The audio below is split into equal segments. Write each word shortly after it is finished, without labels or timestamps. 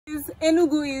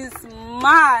Enugu is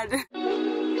mad.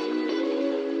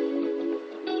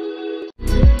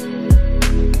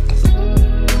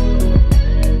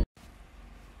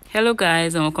 Hello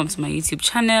guys, and welcome to my YouTube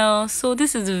channel. So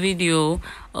this is the video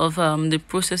of the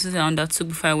processes I undertook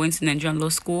before I went to Nigerian Law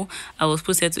School. I was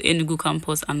posted to Enugu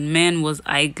campus, and man was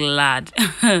I glad.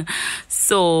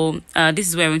 So this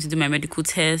is where I went to do my medical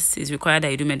test. It's required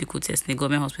that you do medical test in the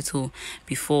government hospital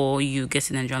before you get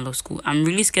to Nigerian Law School. I'm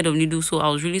really scared of needles, so I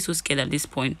was really so scared at this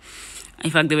point.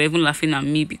 In fact, they were even laughing at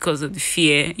me because of the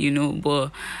fear, you know,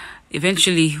 but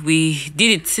eventually we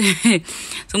did it.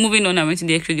 So moving on, I went to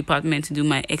the x-ray department to do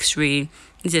my x-ray.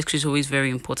 This x-ray is always very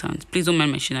important. Please don't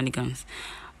mind my shenanigans.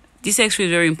 This x-ray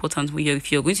is very important.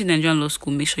 If you're going to Nigerian Law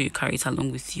School, make sure you carry it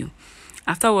along with you.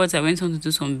 Afterwards, I went on to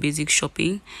do some basic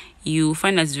shopping. You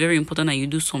find that it's very important that you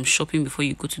do some shopping before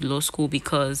you go to law school,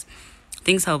 because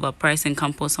things are overpriced in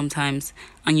campus sometimes,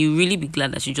 and you really be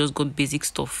glad that you just got basic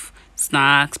stuff,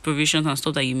 snacks, provisions, and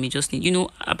stuff that you may just need. You know,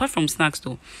 apart from snacks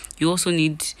though,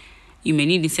 you may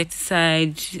need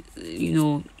insecticide,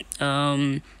 you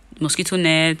know, mosquito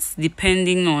nets,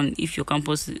 depending on if your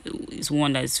campus is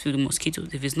one that is filled with mosquitoes.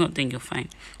 If it's not, then you're fine.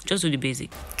 Just do the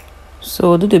basic.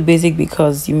 So do the basic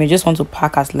because you may just want to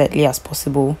pack as lightly as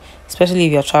possible, especially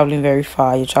if you're traveling very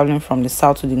far. You're traveling from the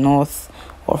south to the north,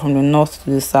 or from the north to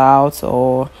the south,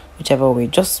 or whichever way.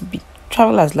 Just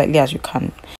travel as lightly as you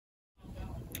can.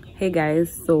 Hey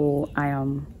guys, so I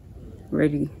am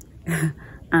ready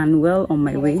and well on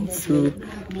my way to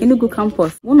Enugu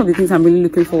campus. One of the things I'm really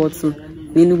looking forward to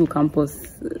the Enugu campus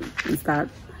is that,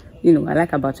 you know, I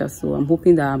like abacha, so I'm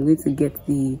hoping that I'm going to get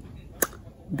the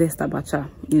best abacha,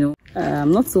 you know.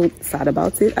 I'm not so sad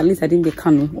about it. At least I didn't get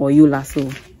Kanu or Yola, so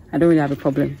I don't really have a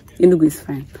problem. Enugu is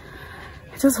fine.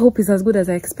 I just hope it's as good as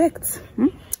I expect.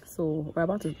 So we're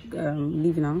about to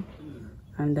leave now,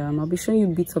 and I'll be showing you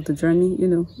bits of the journey, you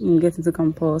know, get into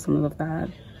campus and all of that.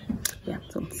 Yeah,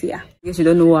 so see ya. I guess you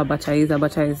don't know what abacha is.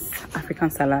 Abacha is African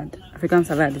salad. African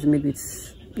salad is made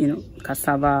with, you know,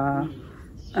 cassava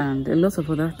and a lot of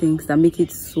other things that make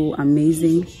it so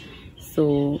amazing.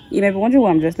 So you might be wondering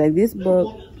why I'm dressed like this, but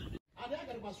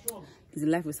it's the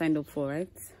life we signed up for, right?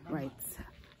 Right.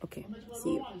 Okay,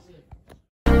 see you.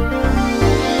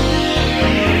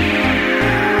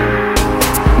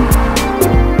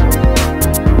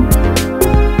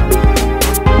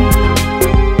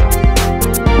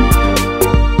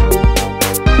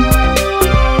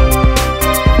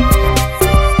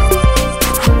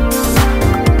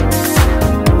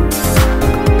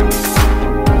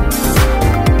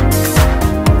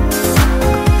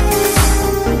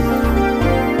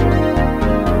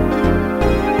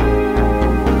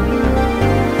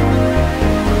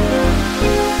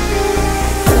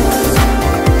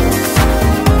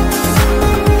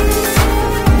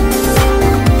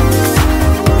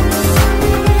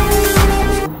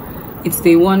 It's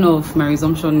day one of my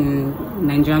resumption in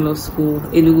Nigerian Law School,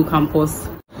 Enugu campus.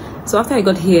 So after I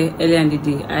got here earlier in the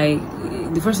day,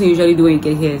 the first thing you usually do when you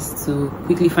get here is to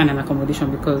quickly find an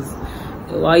accommodation, because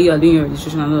while you are doing your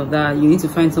registration and all of that, you need to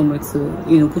find somewhere to,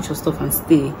 you know, put your stuff and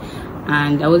stay.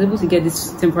 And I was able to get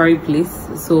this temporary place.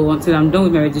 So until I'm done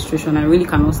with my registration, I really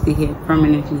cannot stay here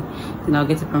permanently. Then I'll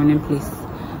get a permanent place.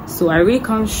 So I really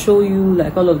can't show you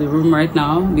like all of the room right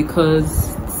now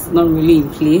because not really in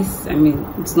place. I mean,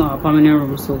 it's not a permanent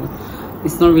room, so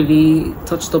it's not really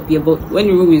touched up yet, but when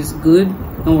the room is good,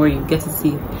 don't worry, you get to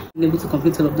see. I'm able to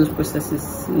complete all of those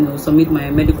processes, you know, submit my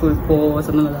medical reports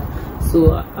and all of that.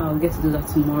 So I'll get to do that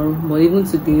tomorrow. But even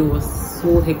today was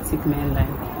so hectic, man. Like,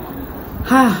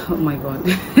 oh my god.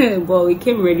 But we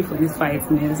came ready for this fight,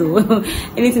 man. So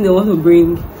anything they want to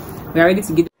bring, we're ready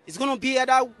to get. It's gonna be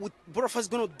either with both of us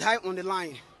gonna die on the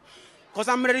line, because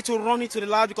I'm ready to run into the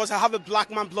light, because I have a black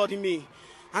man blood in me.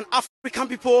 And African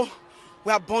people,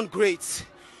 we are born great.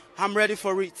 I'm ready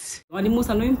for it. One of the most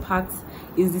annoying parts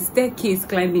is the staircase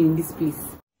climbing in this place.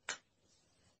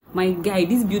 My guy,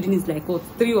 this building is like what,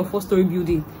 3 or 4 story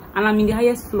building, and I'm in the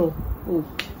highest floor. Oh,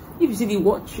 if you see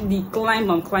the climb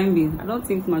I'm climbing, I don't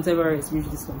think Mount Everest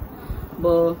reached this one.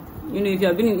 But you know, if you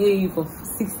have been in AAU for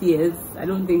 6 years, I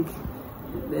don't think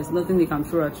there's nothing they can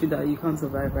throw at you that you can't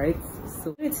survive, right?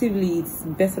 So relatively, it's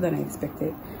better than I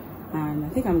expected, and I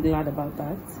think I'm glad about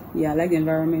that. Yeah, I like the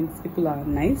environment. People are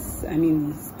nice. I mean,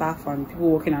 the staff and people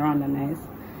walking around are nice.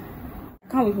 I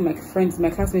can't wait for my friends, my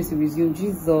classmates to resume.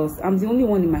 Jesus, I'm the only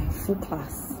one in my full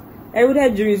class.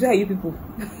 Everybody juries, where are you people?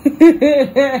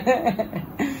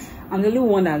 I'm the only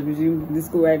one that has resumed in this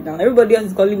school right now. Everybody else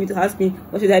is calling me to ask me,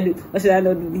 what should I do? What should I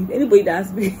not do? Anybody that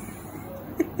asks me.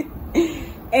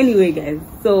 Anyway, guys,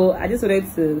 so I just wanted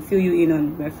to fill you in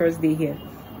on my first day here.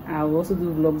 I will also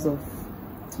do vlogs of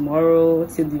tomorrow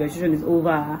till the registration is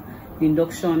over, the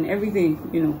induction, everything,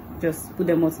 you know, just put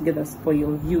them all together for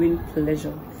your viewing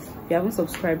pleasure. If you haven't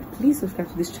subscribed, please subscribe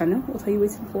to this channel. What are you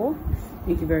waiting for?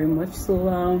 Thank you very much. So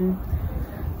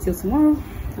till tomorrow,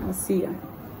 I'll see you.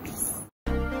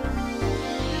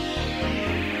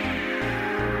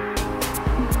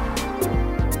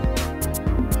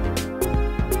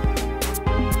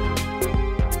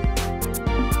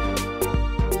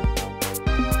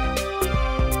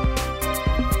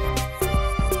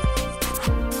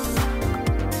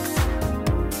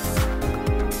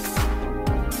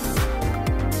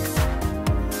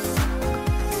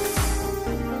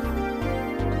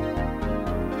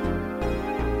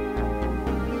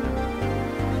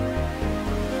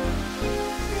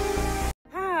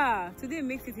 Today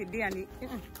makes it a day and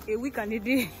a week and a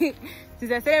day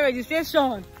since I started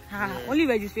registration. Only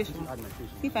registration.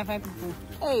 If I find people,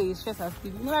 hey, stress has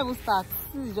been. You never even start.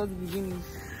 This is just the beginning.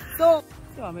 So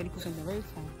our medical center very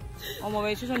fine. Our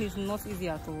registration is not easy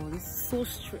at all. It's so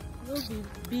strict. No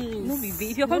be beans.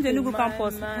 If you're coming to Enugu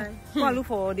campus, go and look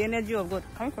for the energy of God.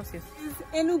 Can we cross here?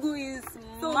 Enugu is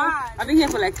so mad. I've been here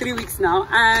for like 3 weeks now,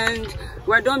 and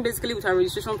we're done basically with our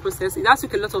registration process. It has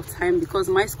took a lot of time because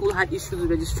my school had issues with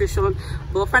registration,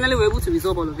 but finally we're able to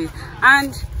resolve all of it.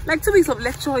 And like 2 weeks of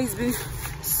lecture has been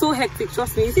so hectic.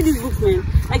 Trust me. You see these books, man.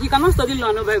 Like you cannot study law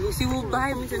and no Bible. You will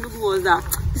buy me to Enugu was that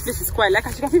this place is quiet. Like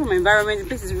as you can see from my environment, the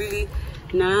place is really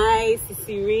nice, it's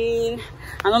serene,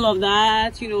 and all of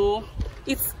that. You know,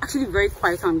 it's actually very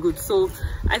quiet and good. So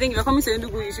I think if you're coming to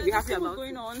Enugu, you should be happy about what's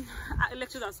going on.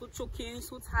 Lectures are so choking,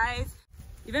 so tight.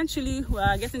 Eventually we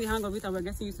are getting the hang of it and we're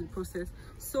getting used to the process.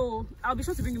 So I'll be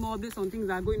sure to bring you more updates on things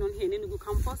that are going on here in Enugu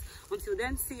campus. Until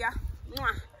then, see ya.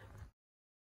 Mwah.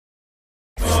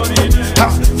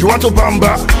 You want to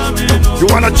bamba? You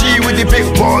wanna G with the big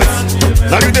boys?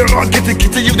 Now you the wrong, get it,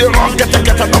 you the wrong, get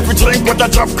a off, we drink with a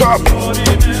drop cup.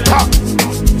 Ha!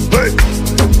 Hey,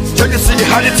 so you see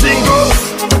how the thing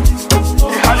goes?